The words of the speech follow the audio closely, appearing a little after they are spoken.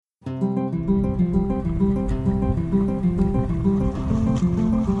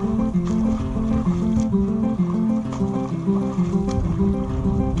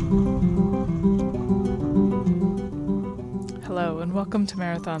Welcome to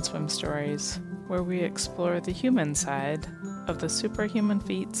Marathon Swim Stories, where we explore the human side of the superhuman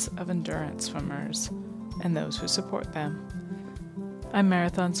feats of endurance swimmers and those who support them. I'm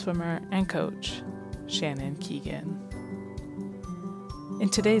marathon swimmer and coach, Shannon Keegan. In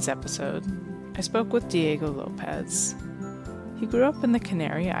today's episode, I spoke with Diego Lopez. He grew up in the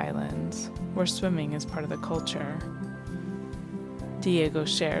Canary Islands, where swimming is part of the culture. Diego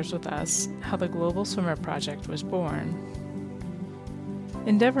shares with us how the Global Swimmer Project was born.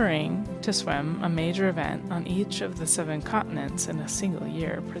 Endeavoring to swim a major event on each of the 7 continents in a single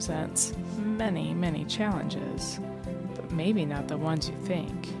year presents many, many challenges, but maybe not the ones you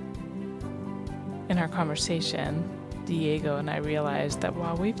think. In our conversation, Diego and I realized that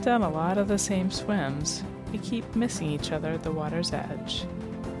while we've done a lot of the same swims, we keep missing each other at the water's edge.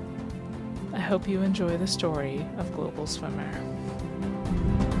 I hope you enjoy the story of Global Swimmer.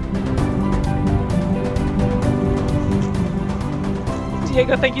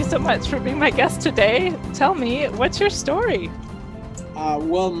 Diego, thank you so much for being my guest today. Tell me, what's your story?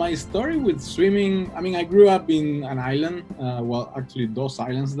 Well, my story with swimming, I grew up in an island, actually those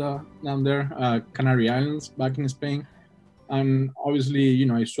islands down there, Canary Islands back in Spain. And obviously,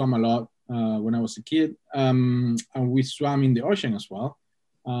 I swam a lot when I was a kid, and we swam in the ocean as well.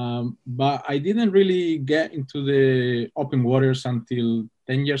 But I didn't really get into the open waters until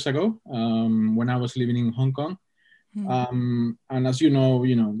 10 years ago, when I was living in Hong Kong. And as you know,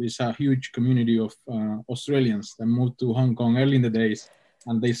 there's a huge community of Australians that moved to Hong Kong early in the days,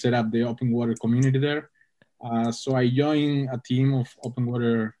 and they set up the open water community there. So I joined a team of open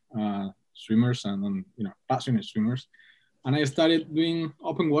water swimmers and passionate swimmers, and I started doing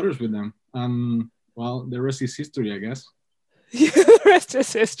open waters with them. And well, the rest is history, I guess. The rest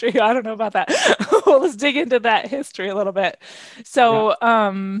is history. I don't know about that. Well, let's dig into that history a little bit. So,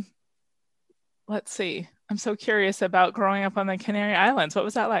 let's see. I'm so curious about growing up on the Canary Islands. What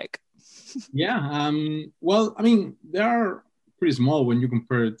was that like? Yeah. They are pretty small when you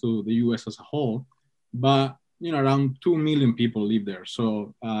compare it to the US as a whole, but, around 2 million people live there.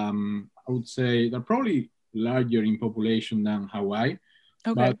 So I would say they're probably larger in population than Hawaii,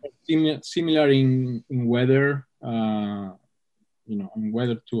 okay. But similar in weather, in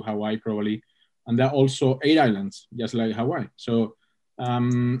weather to Hawaii probably. And there are also 8 islands, just like Hawaii. So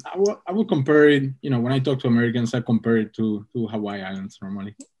I would compare it, when I talk to Americans, I compare it to Hawaii Islands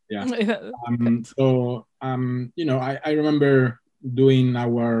normally. Yeah. I remember doing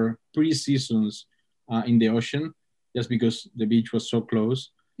our pre-seasons in the ocean just because the beach was so close.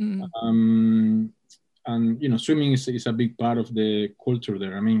 And, swimming is a big part of the culture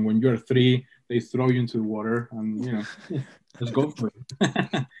there. When you're 3, they throw you into the water and, let's go for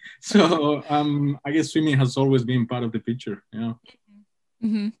it. So I guess swimming has always been part of the picture,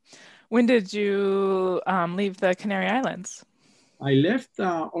 Mm-hmm. When did you leave the Canary Islands? I left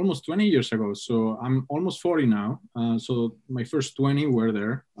almost 20 years ago, so I'm almost 40 now. So my first 20 were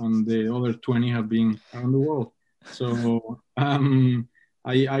there, and the other 20 have been around the world. So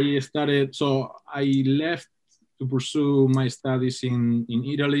I started. So I left to pursue my studies in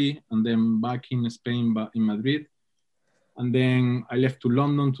Italy, and then back in Spain, but in Madrid. And then I left to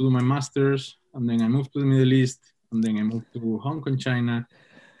London to do my master's, and then I moved to the Middle East. And then I moved to Hong Kong, China,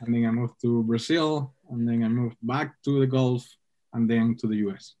 and then I moved to Brazil, and then I moved back to the Gulf, and then to the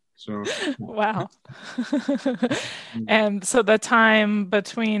US. So wow. And so the time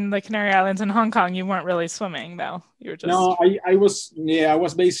between the Canary Islands and Hong Kong, you weren't really swimming, though. You were just I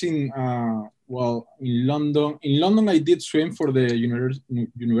was based in in London. In London, I did swim for the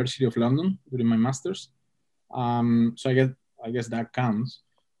University of London during my master's. So I guess that counts.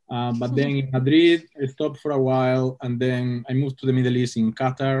 But then in Madrid, I stopped for a while, and then I moved to the Middle East in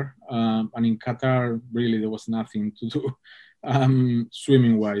Qatar. And in Qatar, really, there was nothing to do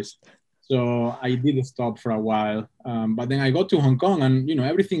swimming-wise. So I did stop for a while. But then I got to Hong Kong, and,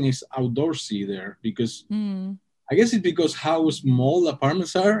 everything is outdoorsy there because I guess it's because how small the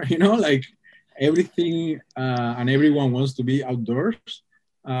apartments are, like everything and everyone wants to be outdoors.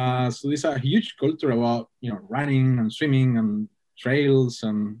 So there's a huge culture about, running and swimming and trails,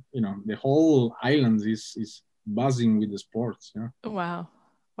 and the whole island is buzzing with the sports. Wow,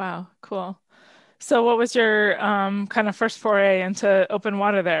 cool. So what was your kind of first foray into open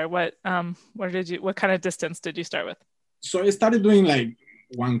water there? What kind of distance did you start with? So I started doing like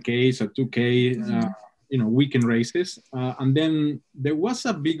 1Ks or 2K weekend races, and then there was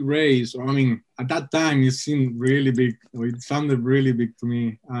a big race. At that time it seemed really big, or it sounded really big to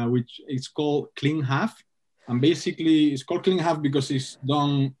me, which is called Clean Half. And basically, it's called Clean Half because it's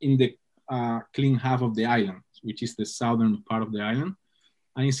done in the clean half of the island, which is the southern part of the island.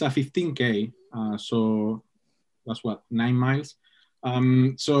 And it's a 15K, so that's 9 miles.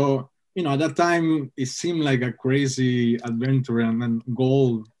 So, at that time, it seemed like a crazy adventure and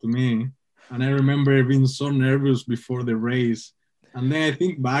goal to me. And I remember being so nervous before the race. And then I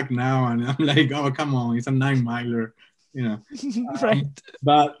think back now and I'm like, oh, come on, it's a 9-miler, you know. Right.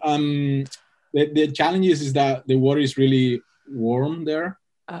 But the challenge is that the water is really warm there.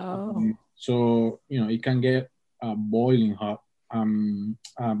 Oh. So, it can get boiling hot.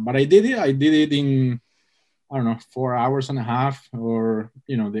 But I did it. I did it in, I don't know, 4 hours and a half, or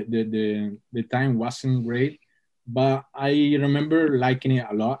the time wasn't great, but I remember liking it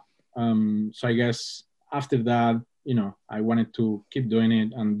a lot. So I guess after that, I wanted to keep doing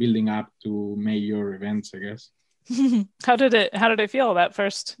it and building up to major events, I guess. How did it feel that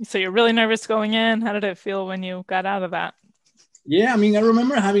first? So you're really nervous going in. How did it feel when you got out of that? Yeah, I mean, I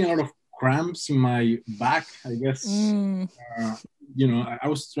remember having a lot of cramps in my back, I guess. I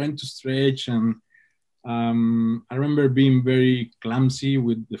was trying to stretch, and I remember being very clumsy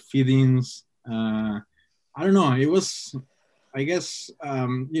with the feedings. I don't know. It was, I guess,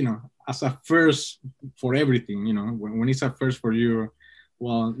 as a first for everything, when it's a first for you,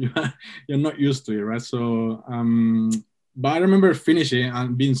 well, you're not used to it, right? So, but I remember finishing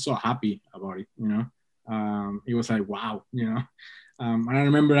and being so happy about it, it was like, wow, and I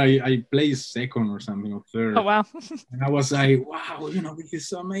remember I placed second or something, or third. Oh, wow. And I was like, wow, this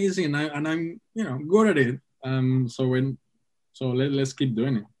is amazing. And I'm, good at it. So let's keep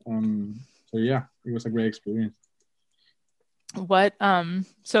doing it. So yeah, it was a great experience.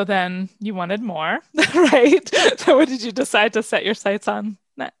 So then you wanted more, right? So what did you decide to set your sights on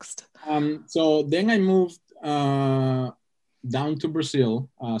next? So then I moved down to Brazil.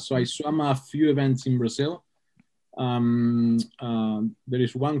 So I swam a few events in Brazil. There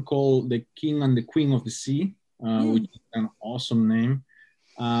is one called the King and the Queen of the Sea, which is an awesome name.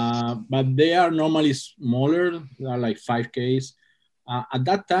 But they are normally smaller. They are like 5Ks. At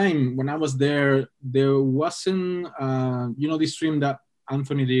that time, when I was there wasn't, this swim that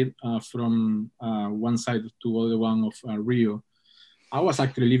Anthony did from one side to the other one of Rio. I was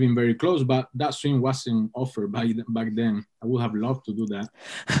actually living very close, but that swim wasn't offered back then. I would have loved to do that.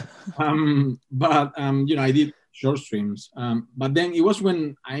 But I did short swims. But then it was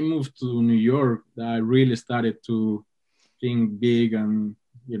when I moved to New York that I really started to think big, and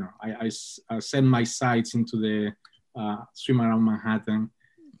I set my sights into the swim around Manhattan,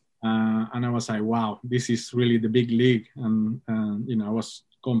 and I was like, wow, this is really the big league, and I was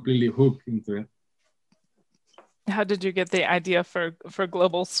completely hooked into it. How did you get the idea for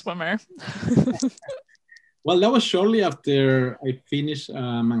Global Swimmer? Well, that was shortly after I finished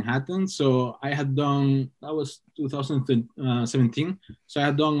Manhattan. So I had done, that was 2017. So I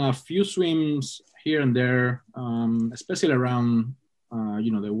had done a few swims here and there, especially around,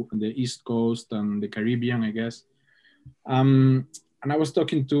 the East Coast and the Caribbean, I guess. And I was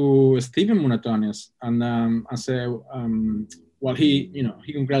talking to Stephen Munatones, and I said, well, he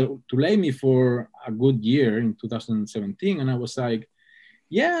congratulated me for a good year in 2017. And I was like,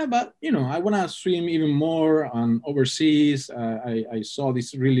 yeah, but, I want to swim even more on overseas. I saw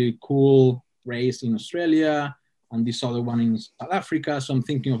this really cool race in Australia and this other one in South Africa. So I'm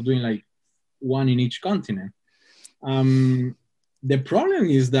thinking of doing like one in each continent. The problem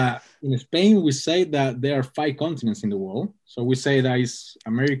is that in Spain, we say that there are 5 continents in the world. So we say that it's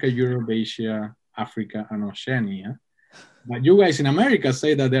America, Europe, Asia, Africa, and Oceania. But you guys in America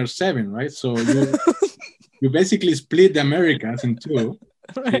say that there are 7, right? So you basically split the Americas in 2,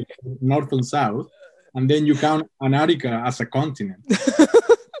 right. North and South, and then you count Antarctica as a continent.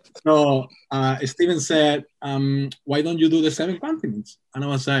 So Steven said, why don't you do the 7 continents? And I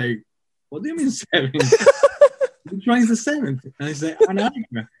was like, what do you mean 7? Which one is the 7th? And he said,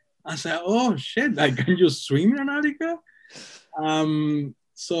 Antarctica. I said, oh shit, like, can you swim in Antarctica?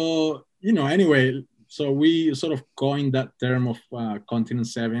 So, anyway, so we sort of coined that term of Continent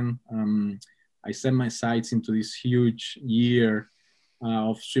 7. I set my sights into this huge year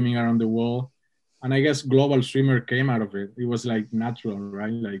of swimming around the world. And I guess Global Swimmer came out of it. It was like natural,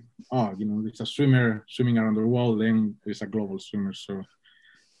 right? Like, oh, it's a swimmer swimming around the world, then there's a global swimmer. So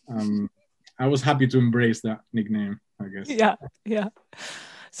I was happy to embrace that nickname, I guess. Yeah.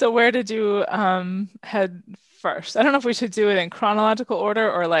 So where did you head first? I don't know if we should do it in chronological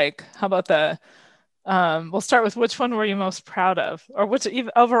order, or like, how about we'll start with which one were you most proud of, or which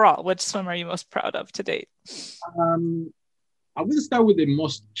swim are you most proud of to date? I will start with the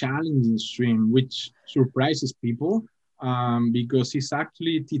most challenging swim, which surprises people, because it's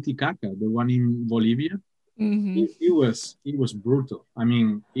actually Titicaca, the one in Bolivia. Mm-hmm. It was brutal. I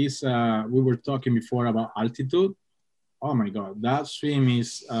mean, we were talking before about altitude. Oh my God, that swim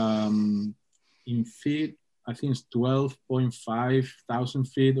is in feet. I think it's 12.5 thousand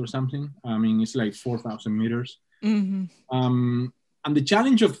feet or something. I mean, it's like 4,000 meters. Mm-hmm. And the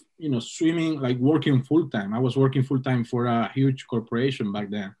challenge of, swimming, like working full time. I was working full time for a huge corporation back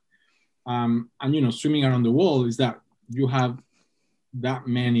then. And, swimming around the world is that you have that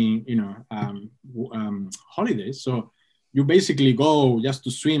many, holidays. So you basically go just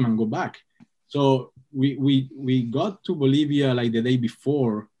to swim and go back. So we got to Bolivia like the day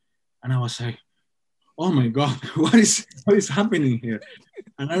before, and I was like, oh my God, what is happening here?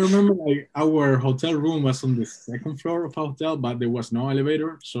 And I remember like our hotel room was on the second floor of a hotel, but there was no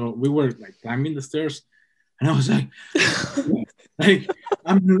elevator. So we were like climbing the stairs, and I was like,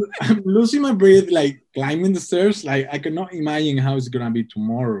 I'm losing my breath, like climbing the stairs. Like I cannot imagine how it's gonna be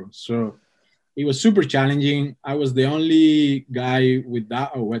tomorrow. So it was super challenging. I was the only guy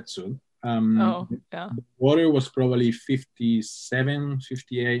without a wetsuit. The water was probably 57,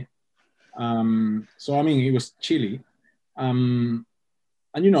 58. So I mean, it was chilly.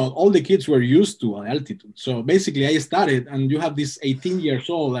 And all the kids were used to altitude. So basically I started, and you have this 18 years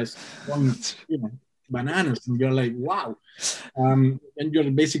old that's going, bananas, and you're like, wow. And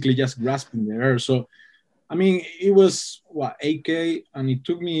you're basically just grasping the air. So, I mean, it was 8K, and it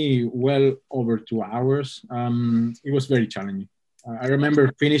took me well over 2 hours. It was very challenging. I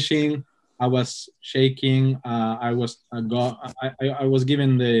remember finishing, I was shaking. I was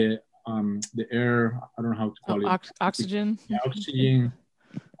given the air, I don't know how to call it. Oxygen. Yeah, oxygen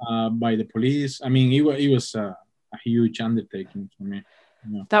by the police. I mean, it was a huge undertaking for me.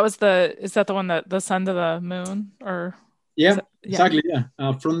 Yeah. Is that the one that the sun to the moon, or? Yeah, exactly.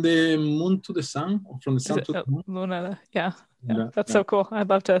 Yeah. From the moon to the sun, or from the sun to the moon. Luna, yeah. That's so cool. I'd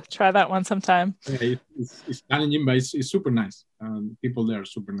love to try that one sometime. Yeah, it's challenging, but it's super nice. People there are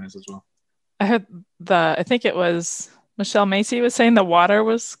super nice as well. I heard I think it was Michelle Macy was saying the water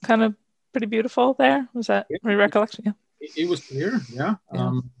was kind of pretty beautiful there. Was that my recollection? Yeah. It was clear, yeah.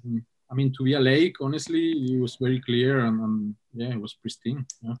 I mean, to be a lake, honestly, it was very clear, and it was pristine.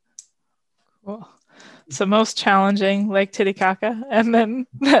 Yeah. Cool. So most challenging, Lake Titicaca, and then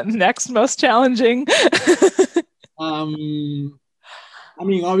next most challenging. I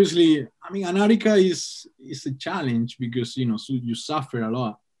mean, obviously, Antarctica is a challenge because so you suffer a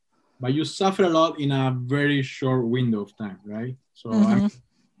lot, but you suffer a lot in a very short window of time, right? So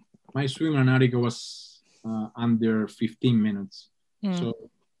my swim in Antarctica was under 15 minutes. So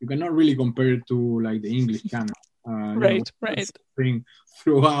you cannot really compare it to like the English Channel. Right.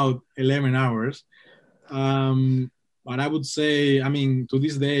 Throughout 11 hours. But I would say, I mean, to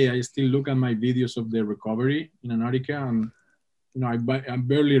this day, I still look at my videos of the recovery in Antarctica, and I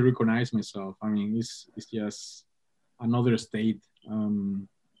barely recognize myself. I mean, it's just another state.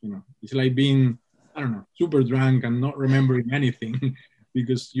 It's like being, I don't know, super drunk and not remembering anything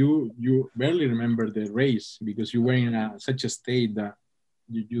because you barely remember the race because you were in such a state that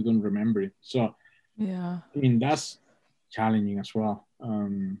you don't remember it. So, yeah, I mean, that's challenging as well.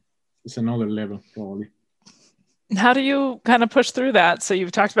 It's another level, probably. How do you kind of push through that? So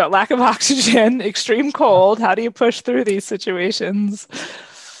you've talked about lack of oxygen, extreme cold. How do you push through these situations?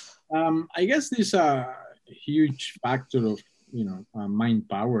 I guess there's a huge factor of, mind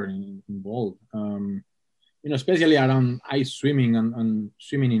power involved. Especially around ice swimming and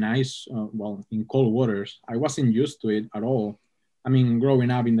swimming in ice, in cold waters. I wasn't used to it at all. I mean,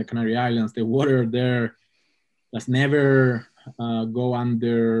 growing up in the Canary Islands, the water there does never go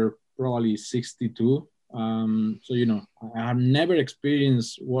under probably 62. So, I have never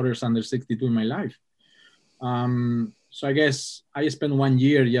experienced waters under 62 in my life. So I guess I spent 1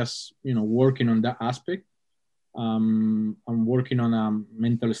 year just, working on that aspect. I'm working on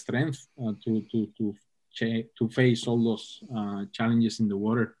mental strength to face all those challenges in the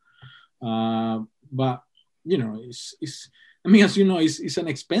water. But, it's I mean, as you know, it's an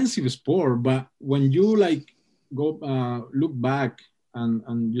expensive sport, but when you go look back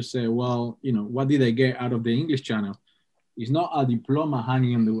and you say, well, what did I get out of the English Channel? It's not a diploma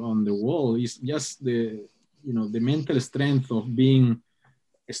hanging on the wall. It's just the mental strength of being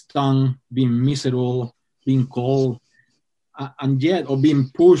stung, being miserable, being cold, and yet, or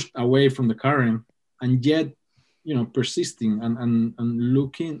being pushed away from the current, and yet, persisting and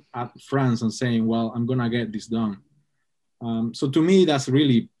looking at France and saying, well, I'm gonna get this done. So to me, that's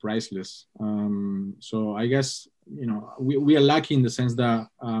really priceless. So I guess, we are lucky in the sense that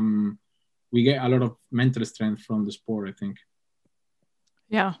we get a lot of mental strength from the sport, I think.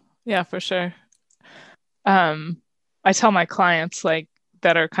 Yeah, for sure. I tell my clients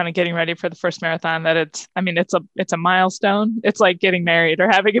that are kind of getting ready for the first marathon that it's a milestone. It's like getting married or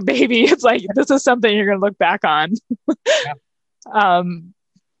having a baby. It's like, this is something you're going to look back on.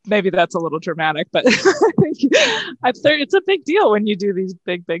 maybe that's a little dramatic, but I think it's a big deal when you do these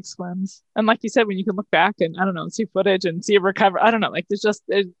big swims. And like you said, when you can look back and I don't know, see footage and see it recover. I don't know, like there's just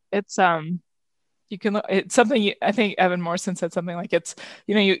it's you can look, it's something I think Evan Morrison said something like it's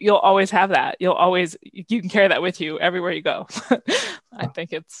you'll always have that. You can carry that with you everywhere you go. I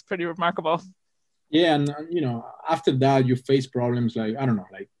think it's pretty remarkable. Yeah, and after that you face problems like I don't know,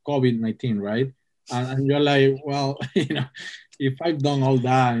 like COVID-19, right? And you're like, well, if I've done all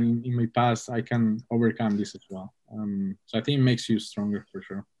that in my past, I can overcome this as well. So I think it makes you stronger for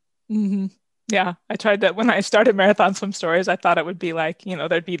sure. Mm-hmm. Yeah, I tried that when I started Marathon Swim Stories. I thought it would be like,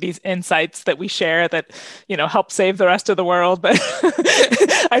 there'd be these insights that we share that, help save the rest of the world. But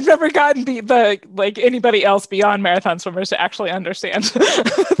I've never gotten the like anybody else beyond marathon swimmers to actually understand.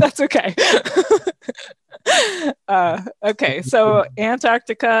 That's okay. Okay, so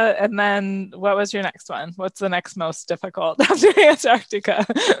Antarctica, and then what was your next one? What's the next most difficult after Antarctica?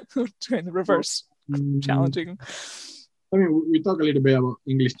 Trying the reverse challenging. I mean, we talk a little bit about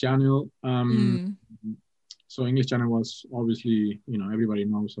English Channel. So English Channel was obviously, everybody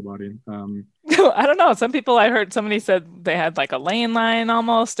knows about it. I don't know. Some people, I heard somebody said they had like a lane line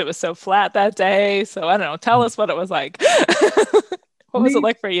almost. It was so flat that day. So I don't know. Tell us what it was like. What was it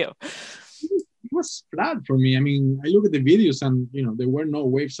like for you? It was flat for me. I mean, I look at the videos and, there were no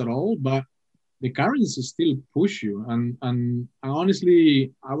waves at all, but the currents still push you. And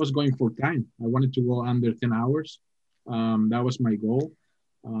honestly, I was going for time. I wanted to go under 10 hours. That was my goal.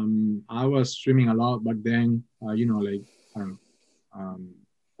 I was swimming a lot back then, like, I don't know,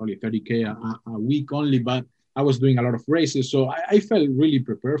 probably 30K a week only, but I was doing a lot of races. So I felt really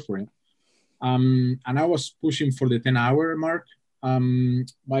prepared for it. And I was pushing for the 10-hour mark.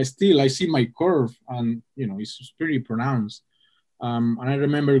 But still, I see my curve and, it's pretty pronounced. And I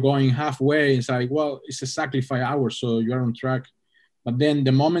remember going halfway, it's like, well, it's exactly 5 hours, so you're on track. But then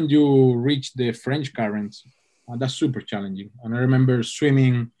the moment you reach the French currents, that's super challenging. And I remember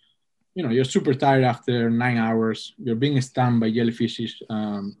swimming, you're super tired after 9 hours. You're being stung by jellyfishes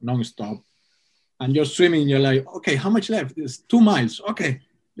non-stop. And you're swimming, you're like, okay, how much left? It's 2 miles. Okay,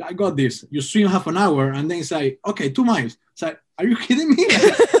 I got this. You swim half an hour, and then it's like, okay, 2 miles. It's like, are you kidding me?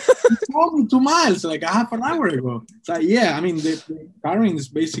 You told me 2 miles like a half an hour ago. It's like, yeah, I mean, the current is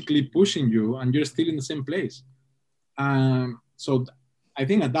basically pushing you, and you're still in the same place. So I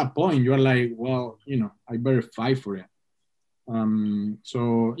think at that point you're like, well, I better fight for it.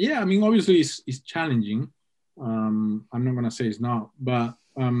 So yeah, I mean, obviously it's challenging. I'm not gonna say it's not, but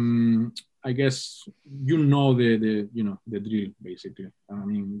I guess the the drill basically. I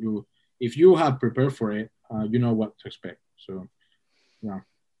mean, if you have prepared for it, you know what to expect. So yeah.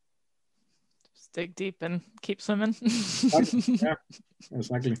 Just dig deep and keep swimming. Yeah,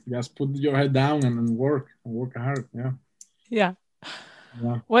 exactly. Just put your head down and work hard. Yeah. Yeah.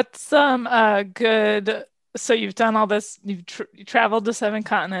 Yeah. What's good? So you've done all this. You've traveled to 7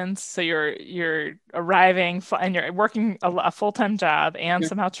 continents. So you're arriving and you're working a full-time job and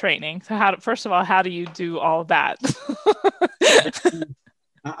somehow training. So first of all, how do you do all of that?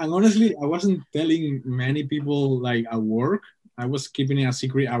 And honestly, I wasn't telling many people like at work. I was keeping it a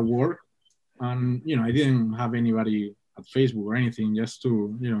secret at work, and I didn't have anybody at Facebook or anything, just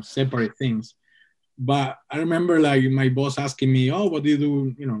to separate things. But I remember like my boss asking me, "Oh, what did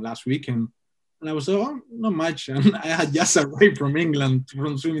you do, last weekend?" And I was like, "Oh, not much." And I had just arrived from England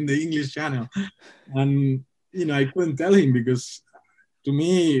from swimming the English Channel, and I couldn't tell him because to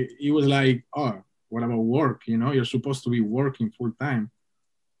me it was like, "Oh, what about work? You're supposed to be working full time,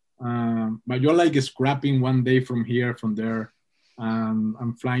 but you're like scrapping one day from here, from there."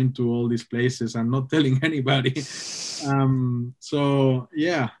 I'm flying to all these places and not telling anybody. So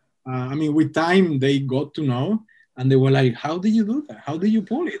yeah. I mean, with time, they got to know, and they were like, "How did you do that? How did you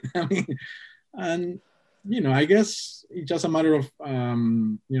pull it?" I mean, and I guess it's just a matter of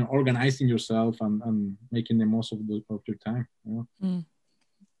organizing yourself and making the most of your time.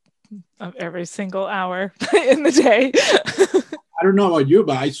 Of every single hour in the day. I don't know about you,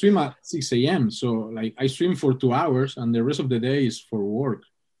 but I swim at 6 a.m. So like I swim for 2 hours, and the rest of the day is for work.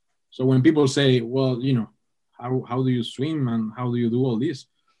 So when people say, "Well, how do you swim and how do you do all this?"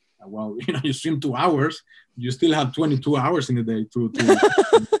 Well, you swim 2 hours, you still have 22 hours in the day to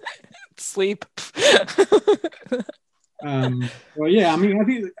sleep. Well, yeah, I mean,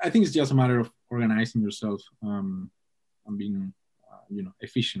 I think it's just a matter of organizing yourself and being,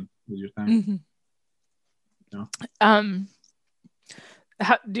 efficient with your time. Mm-hmm.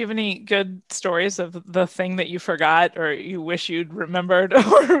 Do you have any good stories of the thing that you forgot or you wish you'd remembered?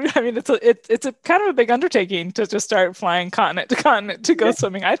 Or I mean, it's a kind of a big undertaking to just start flying continent to continent to go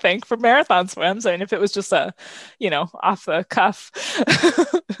swimming. I think for marathon swims, I mean, if it was just a, off the cuff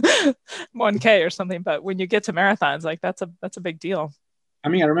 1K or something, but when you get to marathons, like that's a big deal. I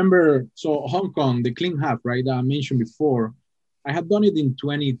mean, I remember, so Hong Kong, the clean half, right, that I mentioned before, I had done it in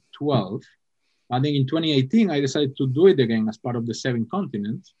 2012. And then in 2018, I decided to do it again as part of the 7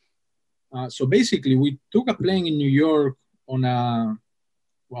 continents. So basically, we took a plane in New York on a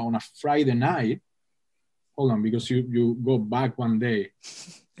Friday night. Hold on, because you go back one day.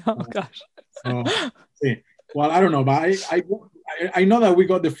 Oh, gosh. Yeah. Well, I don't know, but I know that we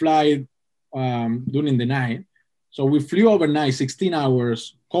got the flight during the night. So we flew overnight, 16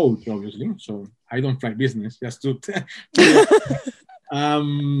 hours coach, obviously. So I don't fly business, just to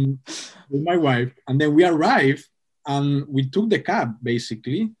with my wife. And then we arrived and we took the cab,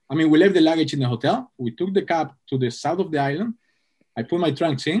 basically. I mean, we left the luggage in the hotel. We took the cab to the south of the island. I put my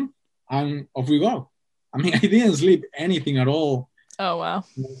trunks in and off we go. I mean, I didn't sleep anything at all. Oh, wow.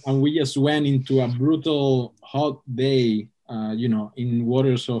 And we just went into a brutal hot day, in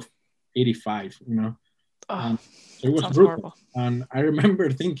waters of 85, Oh, so it was brutal. Horrible. And I remember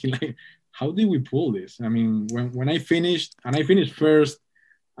thinking, like, how did we pull this? I mean, when I finished first,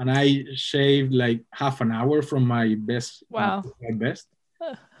 and I shaved like half an hour from my best. Wow. My best.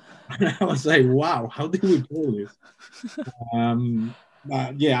 And I was like, wow, how did we pull this?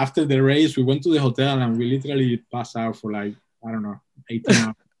 But yeah, after the race, we went to the hotel and we literally passed out for like, I don't know, 18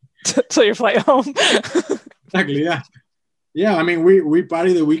 hours. Till your flight home. Exactly, yeah. Yeah, I mean, we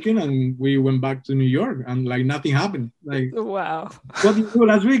partied the weekend and we went back to New York and like nothing happened. Like, wow. What did you do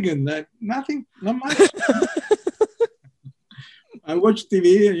last weekend? Like, nothing, not much. I watched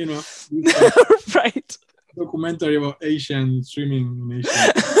TV, right. Documentary about Asian swimming in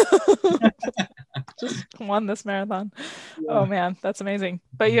Asia. Just won this marathon. Yeah. Oh man, that's amazing.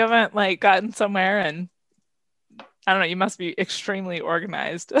 But you haven't like gotten somewhere and I don't know, you must be extremely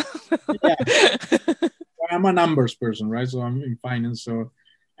organized. Yeah. I'm a numbers person, right? So I'm in finance, so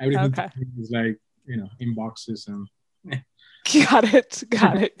everything is like, in boxes and Got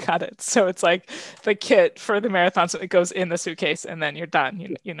it. So it's like the kit for the marathon, so it goes in the suitcase and then you're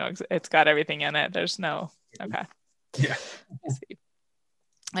done. It's got everything in it. There's no, okay. Yeah.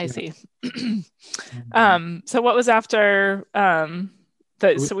 I see. So what was after,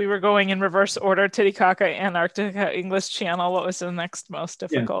 so we were going in reverse order, Titicaca, Antarctica, English Channel. What was the next most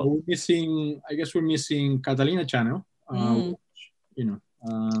difficult? Yeah, we're missing Catalina Channel,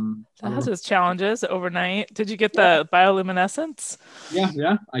 that has its challenges overnight. Did you get the bioluminescence?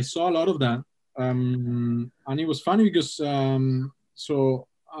 Yeah, I saw a lot of that. And it was funny because, I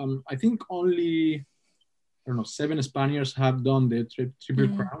think only, 7 Spaniards have done the Triple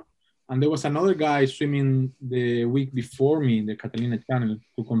Crown. And there was another guy swimming the week before me in the Catalina Channel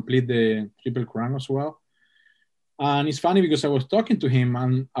to complete the Triple Crown as well. And it's funny because I was talking to him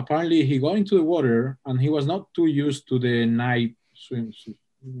and apparently he got into the water and he was not too used to the night swim.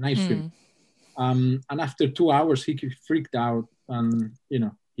 And after 2 hours, he freaked out and,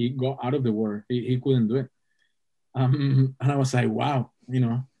 he got out of the water. He couldn't do it. And I was like, wow,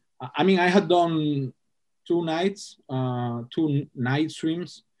 I mean, I had done 2 night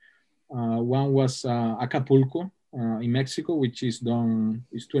swims. One was Acapulco in Mexico, which is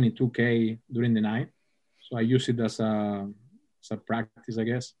 22K during the night. So I use it as a practice, I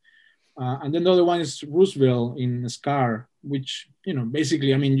guess. And then the other one is Roosevelt in Scar, which,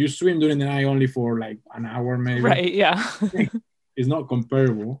 basically, I mean, you swim during the night only for like an hour, maybe. Right, yeah. It's not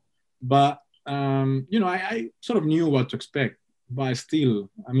comparable. But, I sort of knew what to expect. But still,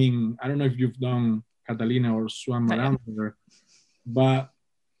 I mean, I don't know if you've done Catalina or swam around there. But,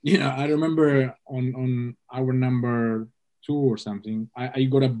 I remember on our number 2 or something, I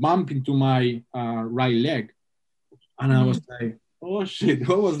got a bump into my right leg. And I was like, oh shit,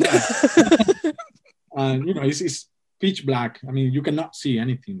 what was that? And it's pitch black. I mean, you cannot see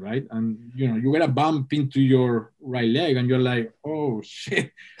anything, right? And you get a bump into your right leg and you're like, oh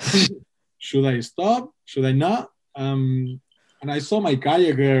shit. Should I stop? Should I not? And I saw my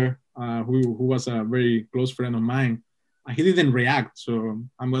kayaker, who was a very close friend of mine, and he didn't react. So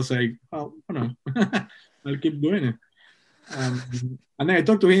I was like, well, I'll keep doing it. And then I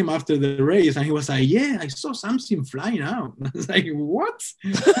talked to him after the race and he was like, yeah, I saw something flying out. I was like, what?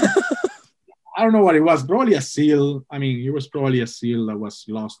 I don't know what it was. Probably a seal. I mean, it was probably a seal that was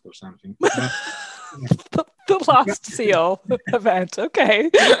lost or something. But, the lost seal event. Okay.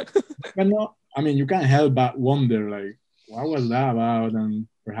 I mean, you can't help but wonder, like, what was that about? And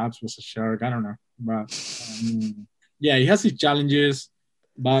perhaps it was a shark. I don't know. But yeah, he has his challenges.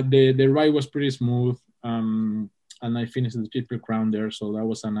 but the ride was pretty smooth. And I finished the Triple Crown there, so that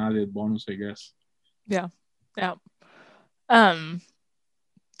was an added bonus, I guess. Yeah. Yeah.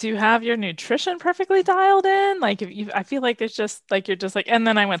 Do you have your nutrition perfectly dialed in? Like, if you, I feel like it's just like you're just like, and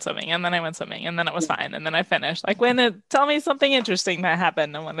then I went swimming, and then I went swimming, and then it was fine, and then I finished. Like, tell me something interesting that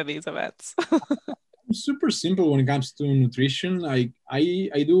happened in one of these events. Super simple when it comes to nutrition. I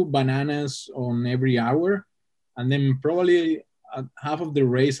do bananas on every hour, and then probably at half of the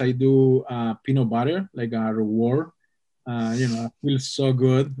race I do peanut butter like a reward. It feels so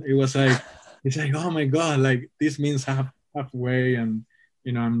good. It's like, oh my god, like this means halfway, and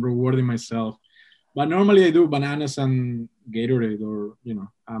I'm rewarding myself. But normally I do bananas and Gatorade, or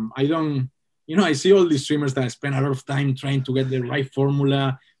I don't. I see all these swimmers that spend a lot of time trying to get the right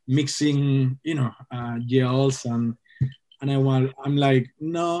formula, mixing, gels, and I'm like,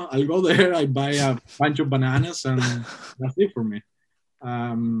 no, I'll go there, I buy a bunch of bananas, and that's it for me.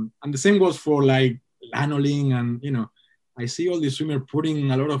 And the same goes for like lanolin, and I see all these swimmers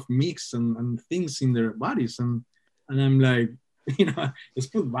putting a lot of mix and things in their bodies, and I'm like, let's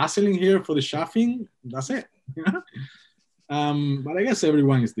put Vaseline here for the chafing. That's it. But I guess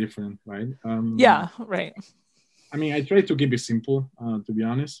everyone is different, right? Yeah, right. I mean, I try to keep it simple, to be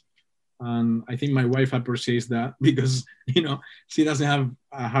honest. And I think my wife appreciates that because, she doesn't have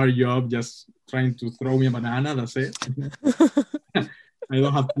a hard job just trying to throw me a banana. That's it. I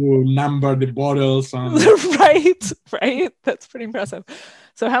don't have to number the bottles. Right. That's pretty impressive.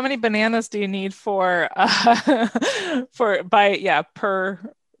 So how many bananas do you need per hour?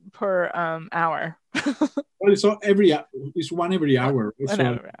 Well, so it's one every hour.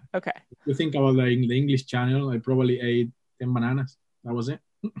 So okay. If you think about the English Channel, I probably ate 10 bananas. That was it.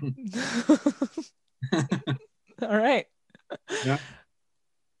 All right. Yeah.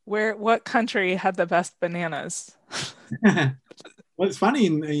 What country had the best bananas? Well, it's funny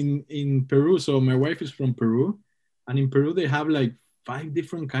in Peru. So my wife is from Peru, and in Peru they have like 5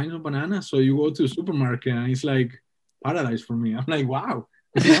 different kinds of bananas. So you go to the supermarket and it's like paradise for me. I'm like, wow.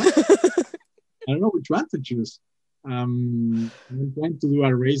 I don't know which one to choose. I'm trying to do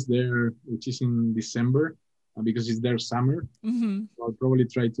a race there, which is in December, because it's their summer. Mm-hmm. So I'll probably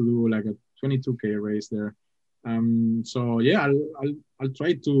try to do like a 22K race there. So yeah, I'll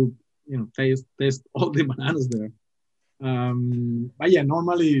try to taste all the bananas there. But yeah,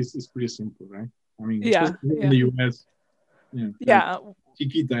 normally it's pretty simple, right? I mean, in the US,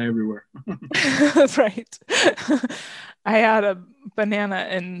 chiquita everywhere. Right. I had a banana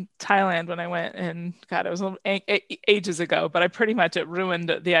in Thailand when I went, and God, it was ages ago, but it ruined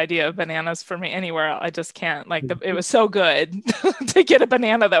the idea of bananas for me anywhere. I just can't, it was so good to get a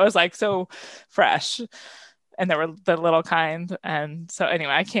banana that was like so fresh. And there were the little kind. And so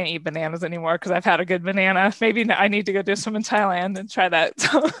anyway, I can't eat bananas anymore because I've had a good banana. Maybe I need to go do some in Thailand and try that.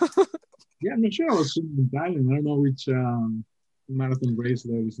 Yeah, I'm not sure I was in Thailand. I don't know which marathon race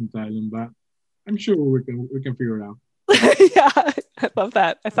there is in Thailand, but I'm sure we can figure it out. Yeah, I love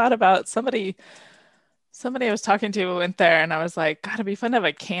that. I thought about somebody I was talking to went there, and I was like, God, it'd be fun to have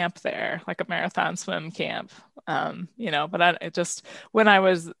a camp there, like a marathon swim camp. But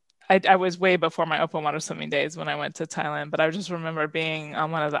I was way before my open water swimming days when I went to Thailand, but I just remember being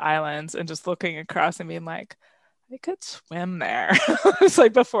on one of the islands and just looking across and being like, I could swim there. It's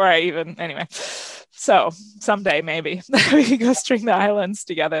like before anyway. So someday maybe we can go string the islands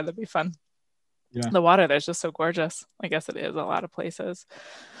together. That'd be fun. Yeah. The water there's just so gorgeous. I guess it is a lot of places.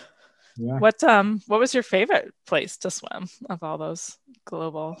 Yeah. What was your favorite place to swim of all those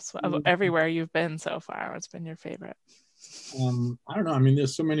everywhere you've been so far? What's been your favorite? I don't know. I mean,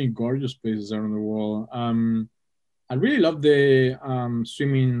 there's so many gorgeous places around the world. I really love the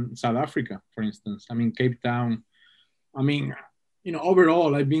swimming in South Africa, for instance. I mean, Cape Town. I mean,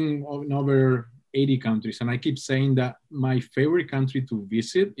 overall, I've been in over 80 countries, and I keep saying that my favorite country to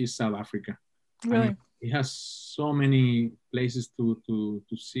visit is South Africa. Really? I mean, it has so many places to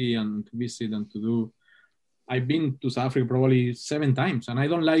see and to visit and to do. I've been to South Africa probably 7 times, and I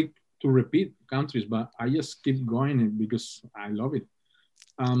don't like to repeat countries, but I just keep going because I love it.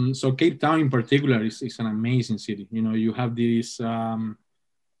 So Cape Town in particular is an amazing city. You have this, how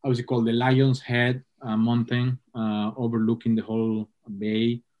is it called? The Lion's Head mountain overlooking the whole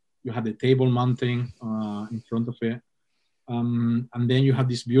bay. You have the Table Mountain in front of it. And then you have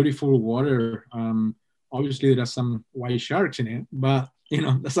this beautiful water. Obviously, there are some white sharks in it, but,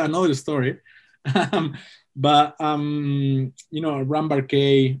 that's another story. But Ram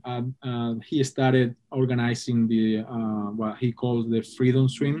Barkay, he started organizing the what he calls the Freedom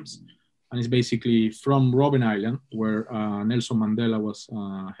Swims, and it's basically from Robben Island, where Nelson Mandela was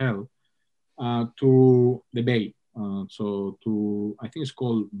held, to the bay. So to, I think it's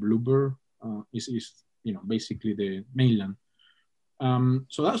called Bluebird, is basically the mainland.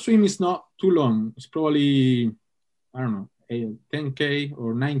 So that swim is not too long. It's probably, I don't know, 10K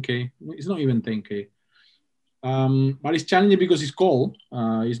or 9K. It's not even 10K. But it's challenging because it's cold.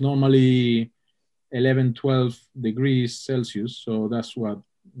 It's normally 11, 12 degrees Celsius. So that's what?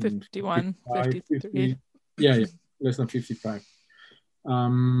 51, 53. 50, yeah, less than 55.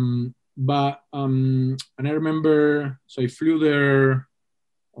 And I remember, so I flew there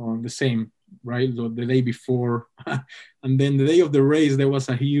on the same, right? The day before. And then the day of the race, there was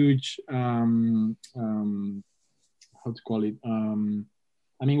a huge, how to call it?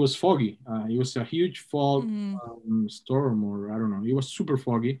 It was foggy. It was a huge fog storm, or I don't know. It was super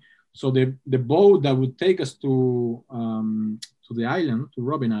foggy. So the boat that would take us to the island, to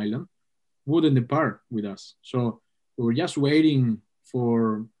Robben Island, wouldn't depart with us. So we were just waiting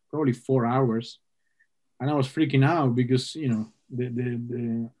for probably 4 hours, and I was freaking out because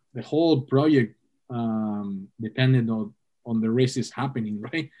the whole project depended on the races happening,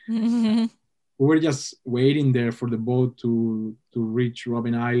 right? Mm-hmm. We were just waiting there for the boat to reach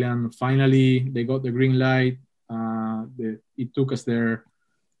Robben Island. Finally, they got the green light. It took us there,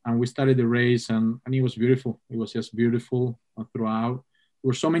 and we started the race, and it was beautiful. It was just beautiful throughout. There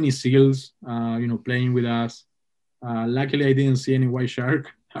were so many seals, playing with us. Luckily, I didn't see any white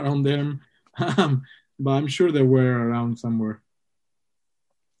shark around them, but I'm sure they were around somewhere.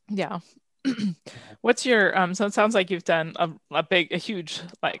 Yeah. What's your so it sounds like you've done a huge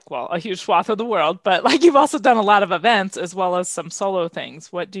swath of the world, but like you've also done a lot of events as well as some solo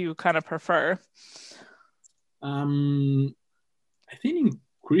things. What do you kind of prefer? I think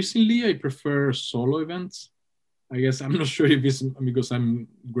increasingly I prefer solo events. I guess I'm not sure if it's because I'm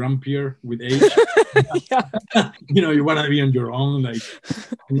grumpier with age. You want to be on your own, like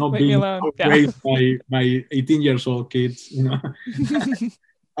not being raised by 18 years old kids.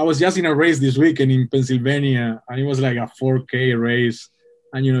 I was just in a race this weekend in Pennsylvania, and it was like a 4K race.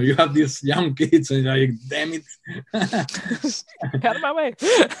 And, you have these young kids, and you're like, damn it. Out of my way.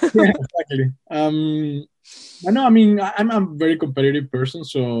 Yeah, exactly. But no, I'm a very competitive person,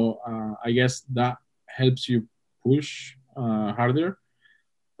 so I guess that helps you push harder.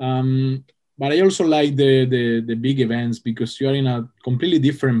 But I also like the big events because you're in a completely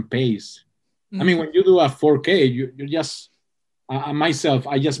different pace. Mm-hmm. When you do a 4K, you just... myself,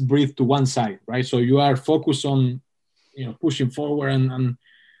 I just breathe to one side, right? So you are focused on, pushing forward and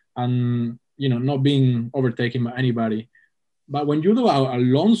not being overtaken by anybody. But when you do a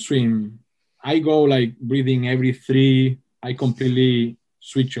long swim, I go like breathing every 3. I completely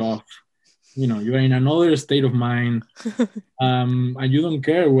switch off. You're in another state of mind, and you don't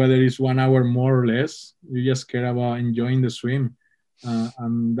care whether it's 1 hour more or less. You just care about enjoying the swim,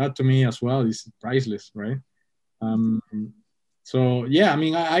 and that to me as well is priceless, right? So, yeah,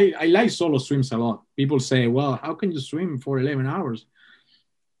 I like solo swims a lot. People say, well, how can you swim for 11 hours?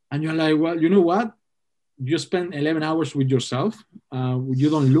 And you're like, well, you know what? You spend 11 hours with yourself. You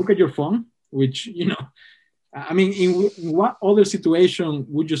don't look at your phone, which, in what other situation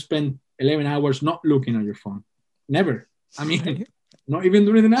would you spend 11 hours not looking at your phone? Never. Not even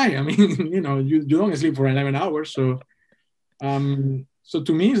during the night. You don't sleep for 11 hours. So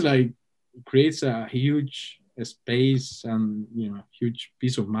to me, it's like, it creates a huge space and huge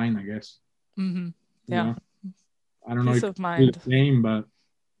peace of mind, I guess. Mm-hmm. Yeah. I don't know if it's the same, but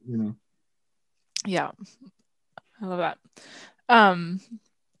yeah, I love that.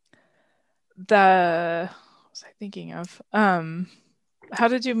 What was I thinking of? How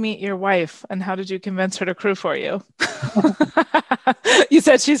did you meet your wife, and how did you convince her to crew for you? You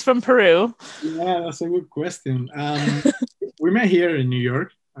said she's from Peru. Yeah, that's a good question. We met here in New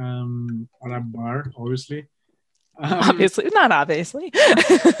York at a bar, obviously. Obviously, not obviously.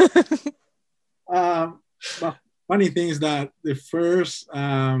 But funny thing is that the first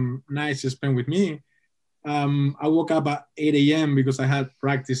night she spent with me, I woke up at 8 a.m. because I had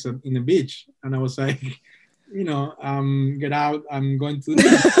practice in the beach, and I was like, get out, I'm going to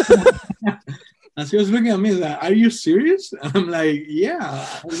the And she was looking at me like, are you serious? I'm like, yeah,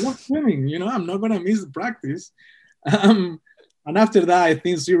 I love swimming, I'm not gonna miss the practice. And after that, I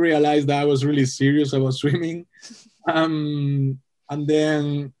think she realized that I was really serious about swimming. And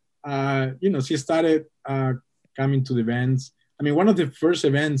then, she started coming to the events. One of the first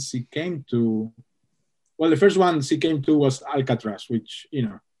events she came to, the first one she came to was Alcatraz, which,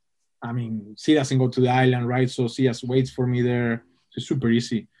 she doesn't go to the island, right? So she just waits for me there. It's super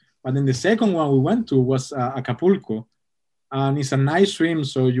easy. But then the second one we went to was Acapulco. And it's a nice swim.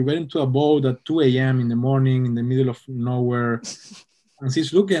 So you get into a boat at 2 a.m. in the morning in the middle of nowhere. And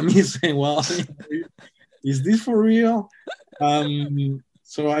she's looking at me saying, well, is this for real?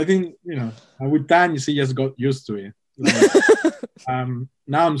 So I think, with time, she just got used to it. Like,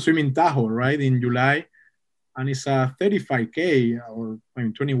 now I'm swimming Tahoe, right, in July, and it's a 35K or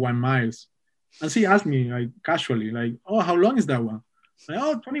 21 miles. And she asked me, like, casually, like, oh, how long is that one? Like,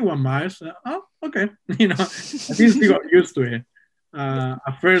 oh, 21 miles. Oh, okay. I think she got used to it.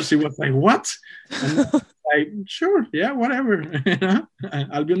 At first, she was like, what? And like, sure, yeah, whatever.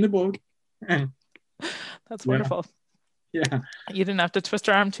 I'll be on the boat. That's wonderful. Yeah. You didn't have to twist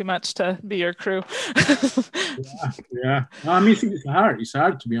her arm too much to be your crew. Yeah. No, I mean, it's hard. It's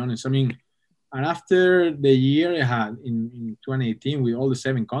hard, to be honest. I mean, and after the year I had in 2018 with all the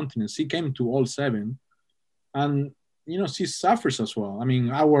 7 continents, she came to all 7. And, she suffers as well. I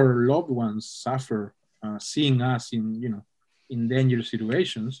mean, our loved ones suffer seeing us in dangerous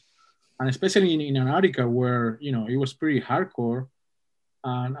situations. And especially in Antarctica where, it was pretty hardcore.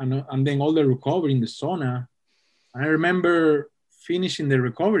 And then all the recovery in the sauna. And I remember finishing the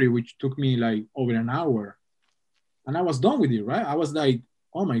recovery, which took me like over an hour. And I was done with it, right? I was like,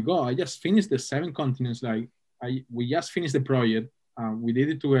 oh my God, I just finished the 7 continents. Like we just finished the project. We did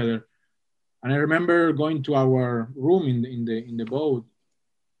it together. And I remember going to our room in the boat,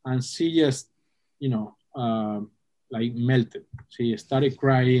 and she just, like melted. She started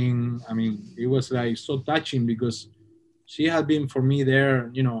crying. I mean, it was like so touching because she had been for me there,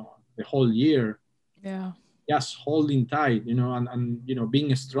 the whole year. Yeah. Just holding tight, and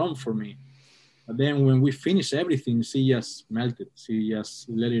being strong for me. But then when we finished everything, she just melted. She just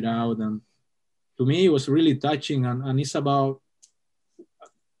let it out. And to me, it was really touching. And it's about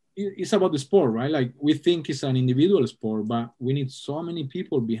the sport, right? Like we think it's an individual sport, but we need so many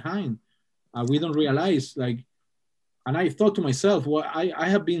people behind. We don't realize, like, and I thought to myself, well, I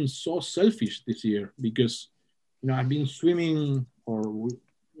have been so selfish this year because, I've been swimming for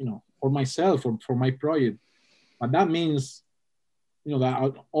myself or for my project. But that means,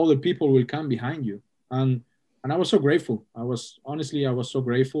 that other people will come behind you. And I was so grateful. I was so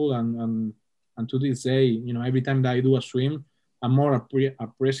grateful. And to this day, every time that I do a swim, I'm more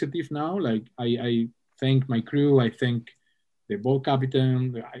appreciative now. Like I thank my crew. I thank the boat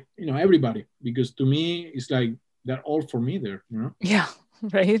captain, everybody, because to me, it's like they're all for me there, Yeah,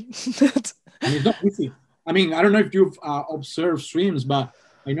 right. And it's not easy. I mean, I don't know if you've observed swims, but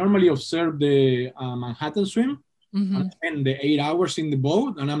I normally observe the Manhattan swim. Mm-hmm. And I spend the 8 hours in the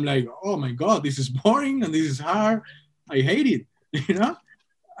boat, and I'm like, oh my God, this is boring and this is hard. I hate it, Yeah.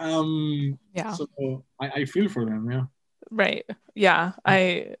 So I feel for them, yeah. Right. Yeah.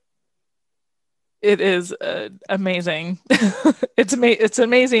 It is amazing. It's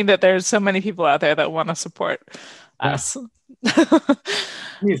amazing that there's so many people out there that want to support us. I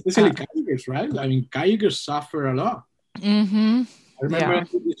mean, especially kayakers, right? I mean, kayakers suffer a lot. Mm-hmm. I remember I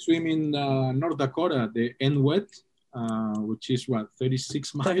did swim in North Dakota, the NWET, which is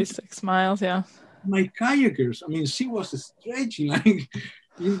 36 miles? 36 miles, yeah. My kayakers, I mean, she was stretching, like,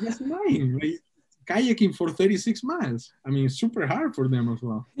 you're just lying. Like, kayaking for 36 miles. I mean, super hard for them as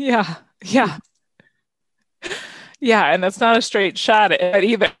well. Yeah, yeah. Yeah, and that's not a straight shot at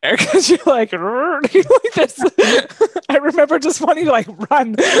either, because you're like this. I remember just wanting to like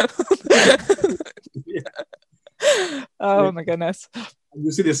run. Yeah. Oh my goodness.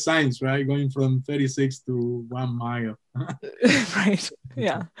 You see the signs, right? Going from 36 to 1 mile. Right.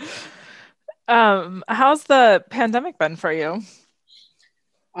 Yeah. How's the pandemic been for you?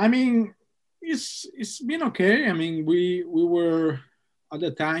 I mean, it's been okay. I mean, we were at the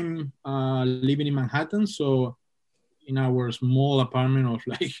time living in Manhattan, so in our small apartment of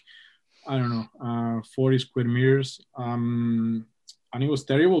like, I don't know, 40 square meters. And it was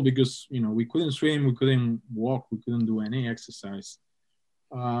terrible because, we couldn't swim, we couldn't walk, we couldn't do any exercise.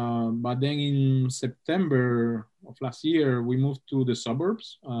 But then in September of last year, we moved to the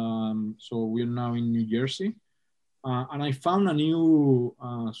suburbs. So we're now in New Jersey. And I found a new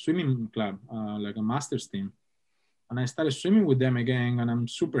swimming club, like a master's team. And I started swimming with them again. And I'm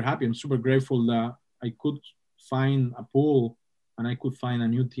super happy. I'm super grateful that I could find a pool and I could find a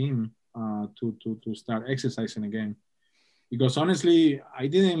new team to start exercising again. Because honestly, I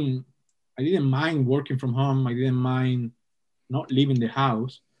didn't mind working from home. I didn't mind not leaving the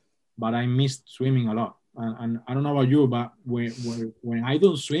house, but I missed swimming a lot. And I don't know about you, but when I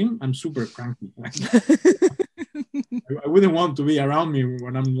don't swim, I'm super cranky. I wouldn't want to be around me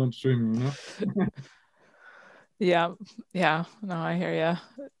when I'm not swimming, Yeah. No, I hear you.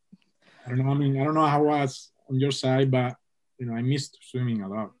 I don't know. I mean, I don't know how it was on your side, but I missed swimming a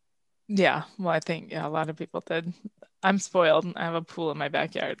lot. Yeah. Well, I think a lot of people did. I'm spoiled. I have a pool in my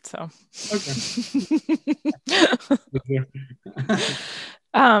backyard, so. Okay.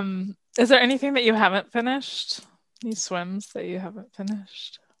 Is there anything that you haven't finished? Any swims that you haven't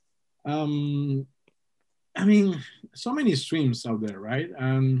finished? I mean, so many streams out there, right?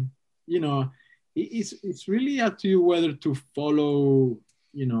 And you know, it's really up to you whether to follow,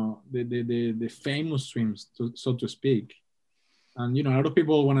 you know, the famous streams, so to speak. And you know, a lot of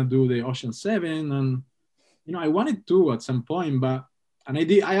people want to do the Ocean Seven, and you know, I wanted to at some point, but and I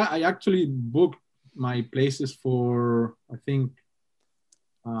did. I actually booked my places for I think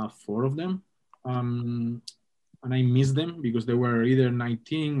four of them, and I missed them because they were either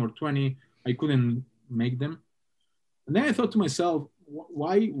 19 or 20. I couldn't make them. And then I thought to myself,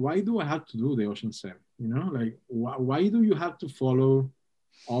 why do I have to do the Ocean Seven? You know, like why do you have to follow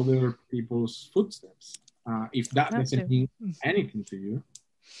other people's footsteps if that doesn't mean anything to you?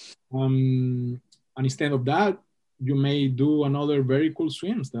 And instead of that, you may do another very cool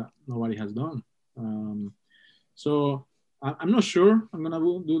swims that nobody has done. So I'm not sure I'm gonna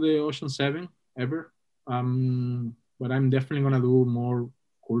do the Ocean Seven ever, but I'm definitely gonna do more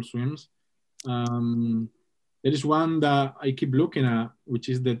cool swims. There is one that I keep looking at, which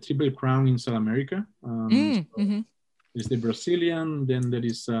is the Triple Crown in South America. There's the Brazilian, then there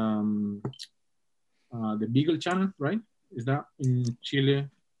is the Beagle Channel, right? Is that in Chile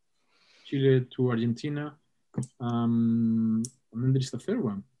to Argentina? And then there's the third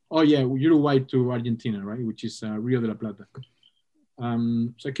one. Oh yeah, Uruguay to Argentina, right? Which is Rio de la Plata.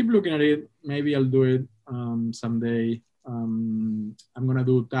 So I keep looking at it. Maybe I'll do it someday. I'm gonna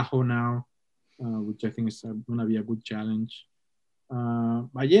do Tahoe now, which I think is gonna be a good challenge.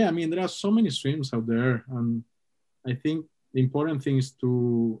 But yeah, I mean, there are so many swims out there, and I think the important thing is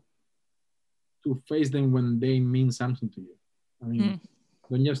to face them when they mean something to you. I mean,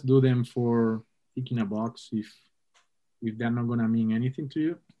 don't just do them for ticking a box if they're not gonna mean anything to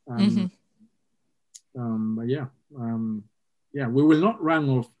you. But yeah, we will not run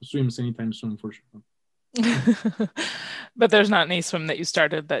off swims anytime soon for sure. But there's not any swim that you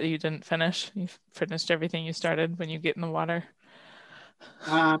started that you didn't finish. You finished everything you started when you get in the water.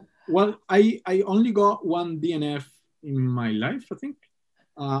 Well, I only got one DNF in my life, I think,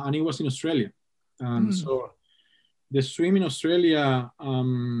 and it was in Australia. So the swim in Australia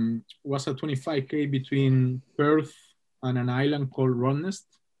was a 25K between Perth and an island called Rottnest.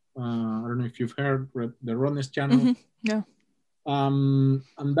 I don't know if you've heard the Rottnest Channel. Yeah.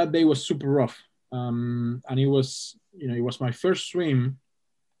 And that day was super rough. And it was my first swim.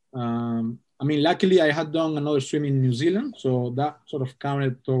 I mean, luckily I had done another swim in New Zealand, so that sort of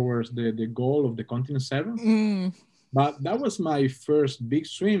counted towards the goal of the Continent 7. But that was my first big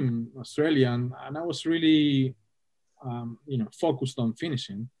swim in Australia, and I was really, focused on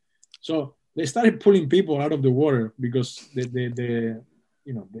finishing. So they started pulling people out of the water because the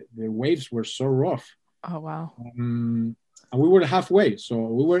waves were so rough. Oh, wow. And we were halfway, so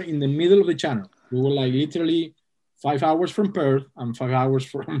we were in the middle of the channel. We were like literally 5 hours from Perth and 5 hours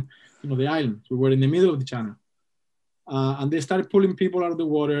from the island. We were in the middle of the channel, and they started pulling people out of the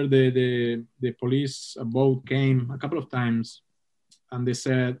water. The police boat came a couple of times, and they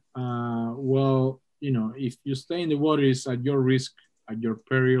said, well, if you stay in the water, it's at your risk, at your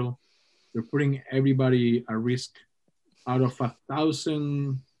peril. You're putting everybody at risk. Out of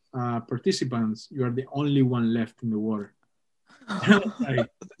 1,000 participants, you are the only one left in the water. And I was like,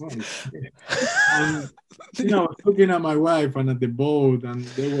 and, I was looking at my wife and at the boat, and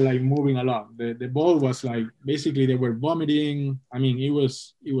they were like moving a lot. The boat was like, basically they were vomiting. I mean, it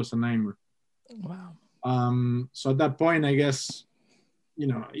was a nightmare. Wow. So at that point, I guess,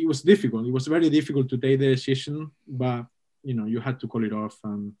 it was difficult. It was very difficult to take the decision, but you had to call it off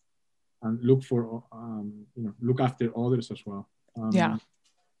and look for look after others as well.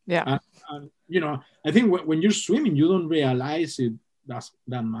 Yeah. I think when you're swimming, you don't realize it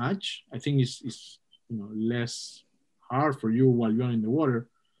that much. I think it's less hard for you while you're in the water,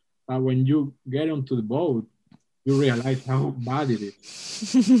 but when you get onto the boat, you realize how bad it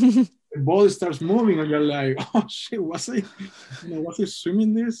is. The boat starts moving, and you're like, "Oh shit, was I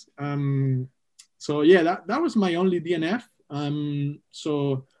swimming this?" So yeah, that was my only DNF.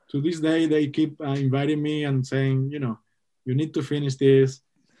 So to this day, they keep inviting me and saying, you need to finish this.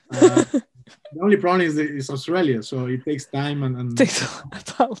 The only problem is Australia, so it takes time and takes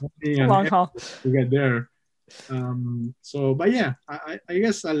a long haul to get there. But yeah, I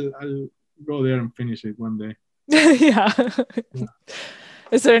guess I'll go there and finish it one day. Yeah.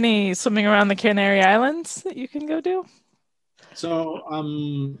 Is there any swimming around the Canary Islands that you can go do? So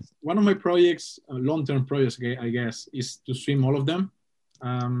one of my projects, long-term projects, I guess, is to swim all of them.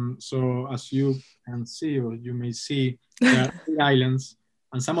 So as you can see, or you may see, there are 3 islands.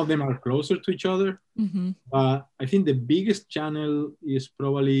 and some of them are closer to each other. Mm-hmm. But I think the biggest channel is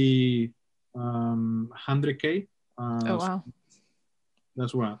probably 100K. Oh, wow.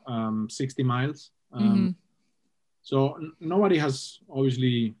 That's what 60 miles. Mm-hmm. So nobody has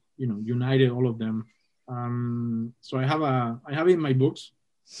obviously united all of them. So I have it in my books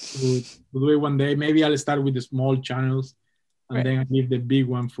to do it one day. Maybe I'll start with the small channels, and Right. then I leave the big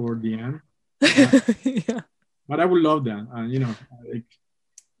one for the end. Yeah. But I would love that. Like,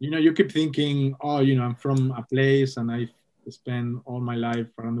 you keep thinking, oh, I'm from a place and I spend all my life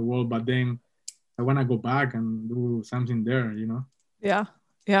around the world, but then I want to go back and do something there. Yeah. Yeah.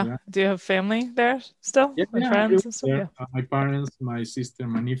 Yeah. Do you have family there still? Yeah, And yeah, friends and stuff? there. Yeah. My parents, my sister,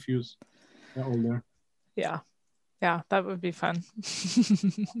 my nephews, they're all there. Yeah. Yeah. That would be fun.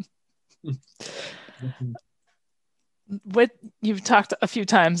 What you've talked a few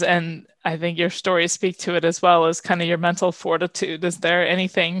times, and I think your stories speak to it as well, as kind of your mental fortitude. Is there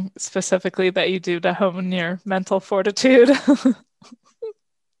anything specifically that you do to hone your mental fortitude?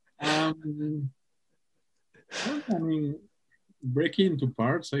 I mean, break it into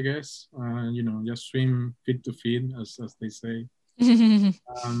parts, I guess. Just swim feet to feet, as they say. And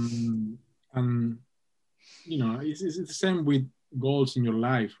it's the same with goals in your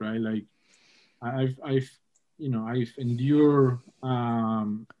life, right? Like I've endured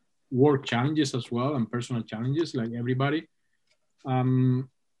work challenges as well and personal challenges, like everybody. And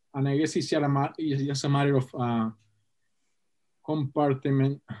I guess it's just a matter of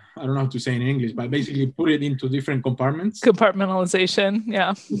compartment. I don't know how to say in English, but basically put it into different compartments. Compartmentalization,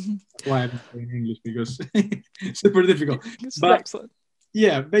 yeah. That's why I'm saying English, because it's super difficult. But excellent.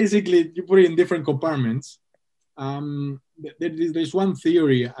 Yeah, basically you put it in different compartments. There's one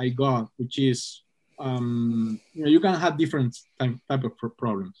theory I got, which is you can have different type of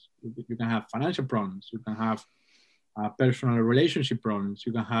problems. You can have financial problems. You can have personal relationship problems.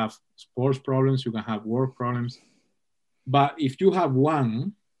 You can have sports problems. You can have work problems. But if you have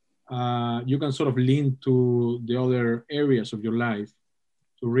one, you can sort of lean to the other areas of your life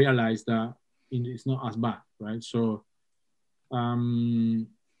to realize that it's not as bad, right? So, I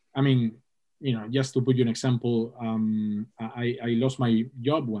mean, just to put you an example, I lost my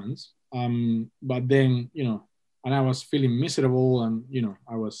job once, but then, and I was feeling miserable, and,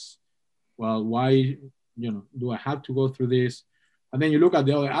 I was, well, why, do I have to go through this? And then you look at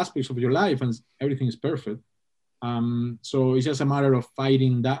the other aspects of your life and everything is perfect. So it's just a matter of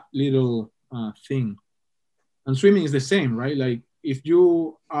fighting that little thing. And swimming is the same, right? Like if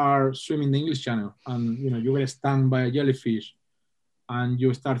you are swimming the English Channel and you get stung by a jellyfish, and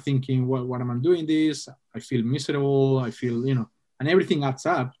you start thinking, what am I doing this? I feel miserable. I feel, and everything adds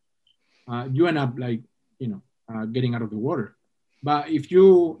up. You end up like, getting out of the water. But if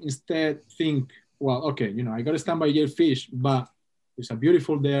you instead think, well, okay, I got to stand by a jellyfish, but it's a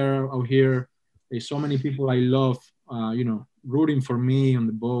beautiful there out here. There's so many people I love, rooting for me on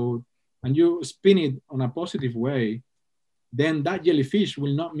the boat, and you spin it on a positive way, then that jellyfish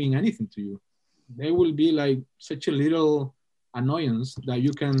will not mean anything to you. They will be like such a little annoyance that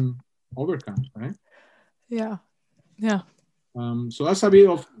you can overcome, right? Yeah. So that's a bit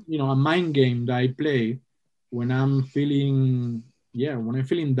of a mind game that I play when I'm feeling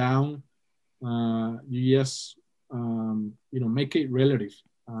down. You just make it relative.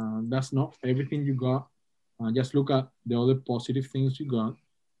 That's not everything you got. Just look at the other positive things you got,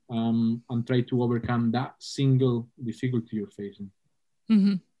 and try to overcome that single difficulty you're facing.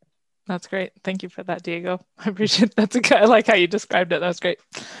 Mm-hmm. That's great. Thank you for that, Diego. I appreciate that. I like how you described it. That was great.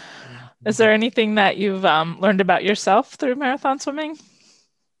 Is there anything that you've learned about yourself through marathon swimming?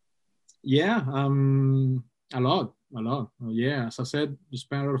 Yeah, a lot. Yeah, as I said, you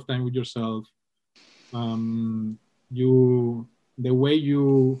spend a lot of time with yourself. The way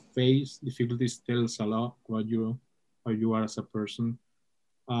you face difficulties tells a lot about how you are as a person.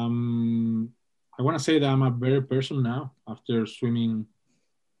 I want to say that I'm a better person now after swimming,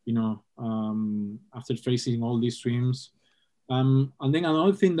 after facing all these swims. And then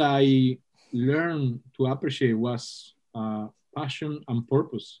another thing that I learned to appreciate was passion and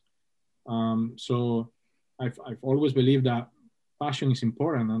purpose. So I've always believed that passion is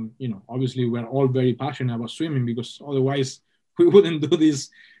important, and obviously we're all very passionate about swimming, because otherwise we wouldn't do these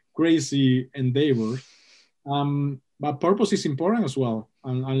crazy endeavors. But purpose is important as well.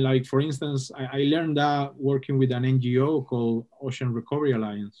 And like, for instance, I learned that working with an NGO called Ocean Recovery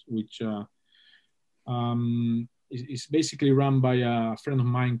Alliance, which is basically run by a friend of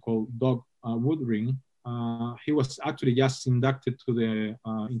mine called Doug Woodring. He was actually just inducted to the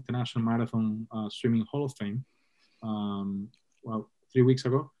International Marathon Swimming Hall of Fame, 3 weeks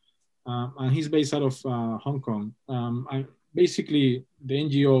ago. And he's based out of Hong Kong. basically the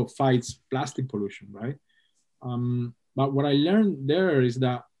NGO fights plastic pollution, right? But what I learned there is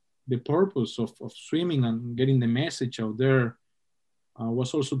that the purpose of swimming and getting the message out there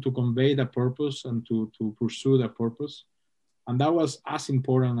was also to convey the purpose and to pursue the purpose. And that was as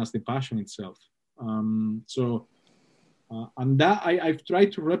important as the passion itself. And that I've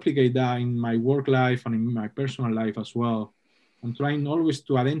tried to replicate that in my work life and in my personal life as well. I'm trying always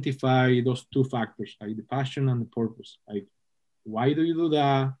to identify those two factors, like the passion and the purpose. Like, why do you do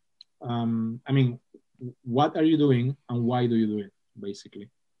that? What are you doing and why do you do it, basically?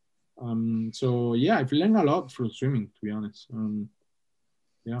 So yeah, I've learned a lot from swimming, to be honest.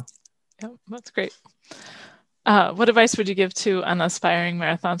 Yeah, that's great. What advice would you give to an aspiring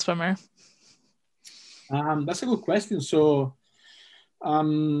marathon swimmer? That's a good question. So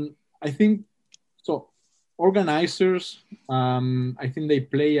I think organizers, I think they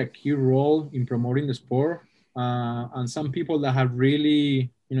play a key role in promoting the sport. And some people that have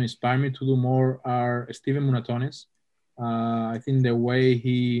really, inspired me to do more are Steven Munatones. I think the way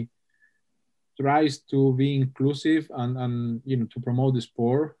he tries to be inclusive and to promote the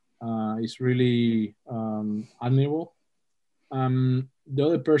sport is really admirable. The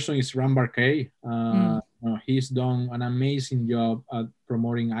other person is Ram Barkay. He's done an amazing job at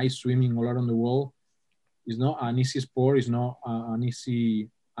promoting ice swimming all around the world. It's not an easy sport. It's not an easy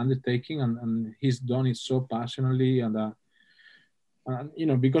undertaking, and he's done it so passionately. And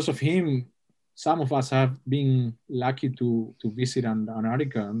because of him, some of us have been lucky to visit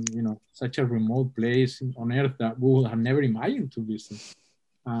Antarctica, and such a remote place on Earth that we would have never imagined to visit,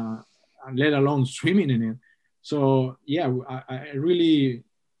 let alone swimming in it. So yeah, I'm really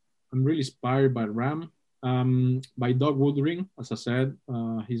inspired by Ram, by Doug Woodring. As I said,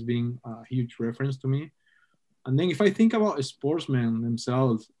 he's been a huge reference to me. And then if I think about sportsmen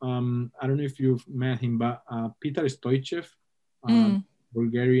themselves, I don't know if you've met him, but Peter Stoichev,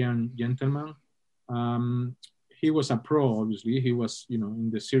 Bulgarian gentleman, he was a pro, obviously. He was,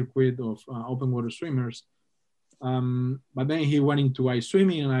 in the circuit of open water swimmers. But then he went into ice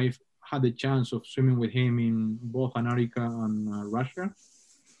swimming, and I've had the chance of swimming with him in both Antarctica and Russia.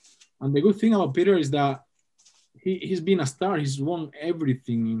 And the good thing about Peter is that he's been a star. He's won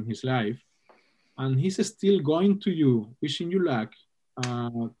everything in his life. And he's still going to you, wishing you luck,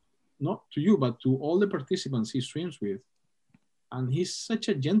 not to you, but to all the participants he swims with. And he's such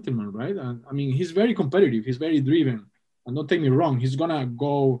a gentleman, right? And he's very competitive. He's very driven. And don't take me wrong, he's going to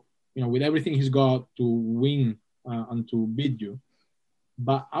go, with everything he's got to win and to beat you.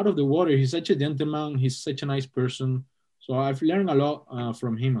 But out of the water, he's such a gentleman. He's such a nice person. So I've learned a lot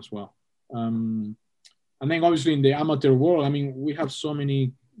from him as well. And then obviously in the amateur world, we have so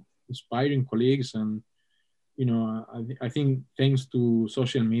many inspiring colleagues, and I think thanks to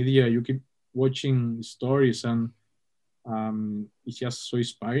social media, you keep watching stories, and it's just so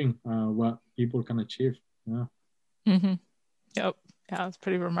inspiring what people can achieve. Yeah. Mm-hmm. Yep. Yeah, it's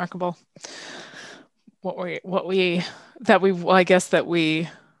pretty remarkable. I guess that we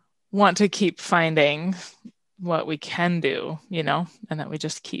want to keep finding what we can do, and that we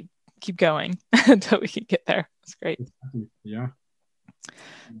just keep going until we can get there. That's great. Yeah.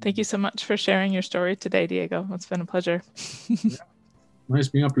 Thank you so much for sharing your story today, Diego. It's been a pleasure. Yeah. No, it's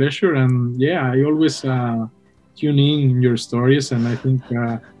been a pleasure. And yeah, I always tune in your stories. And I think,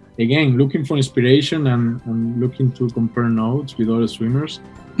 again, looking for inspiration and looking to compare notes with other swimmers,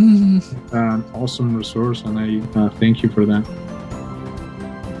 an awesome resource. And I thank you for that.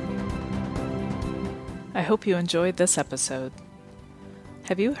 I hope you enjoyed this episode.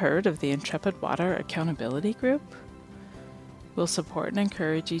 Have you heard of the Intrepid Water Accountability Group? We'll support and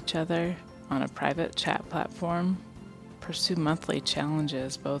encourage each other on a private chat platform, pursue monthly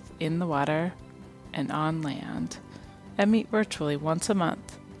challenges both in the water and on land, and meet virtually once a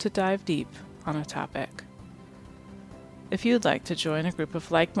month to dive deep on a topic. If you'd like to join a group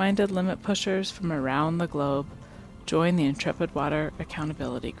of like-minded limit pushers from around the globe, join the Intrepid Water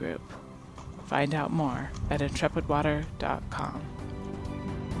Accountability Group. Find out more at intrepidwater.com.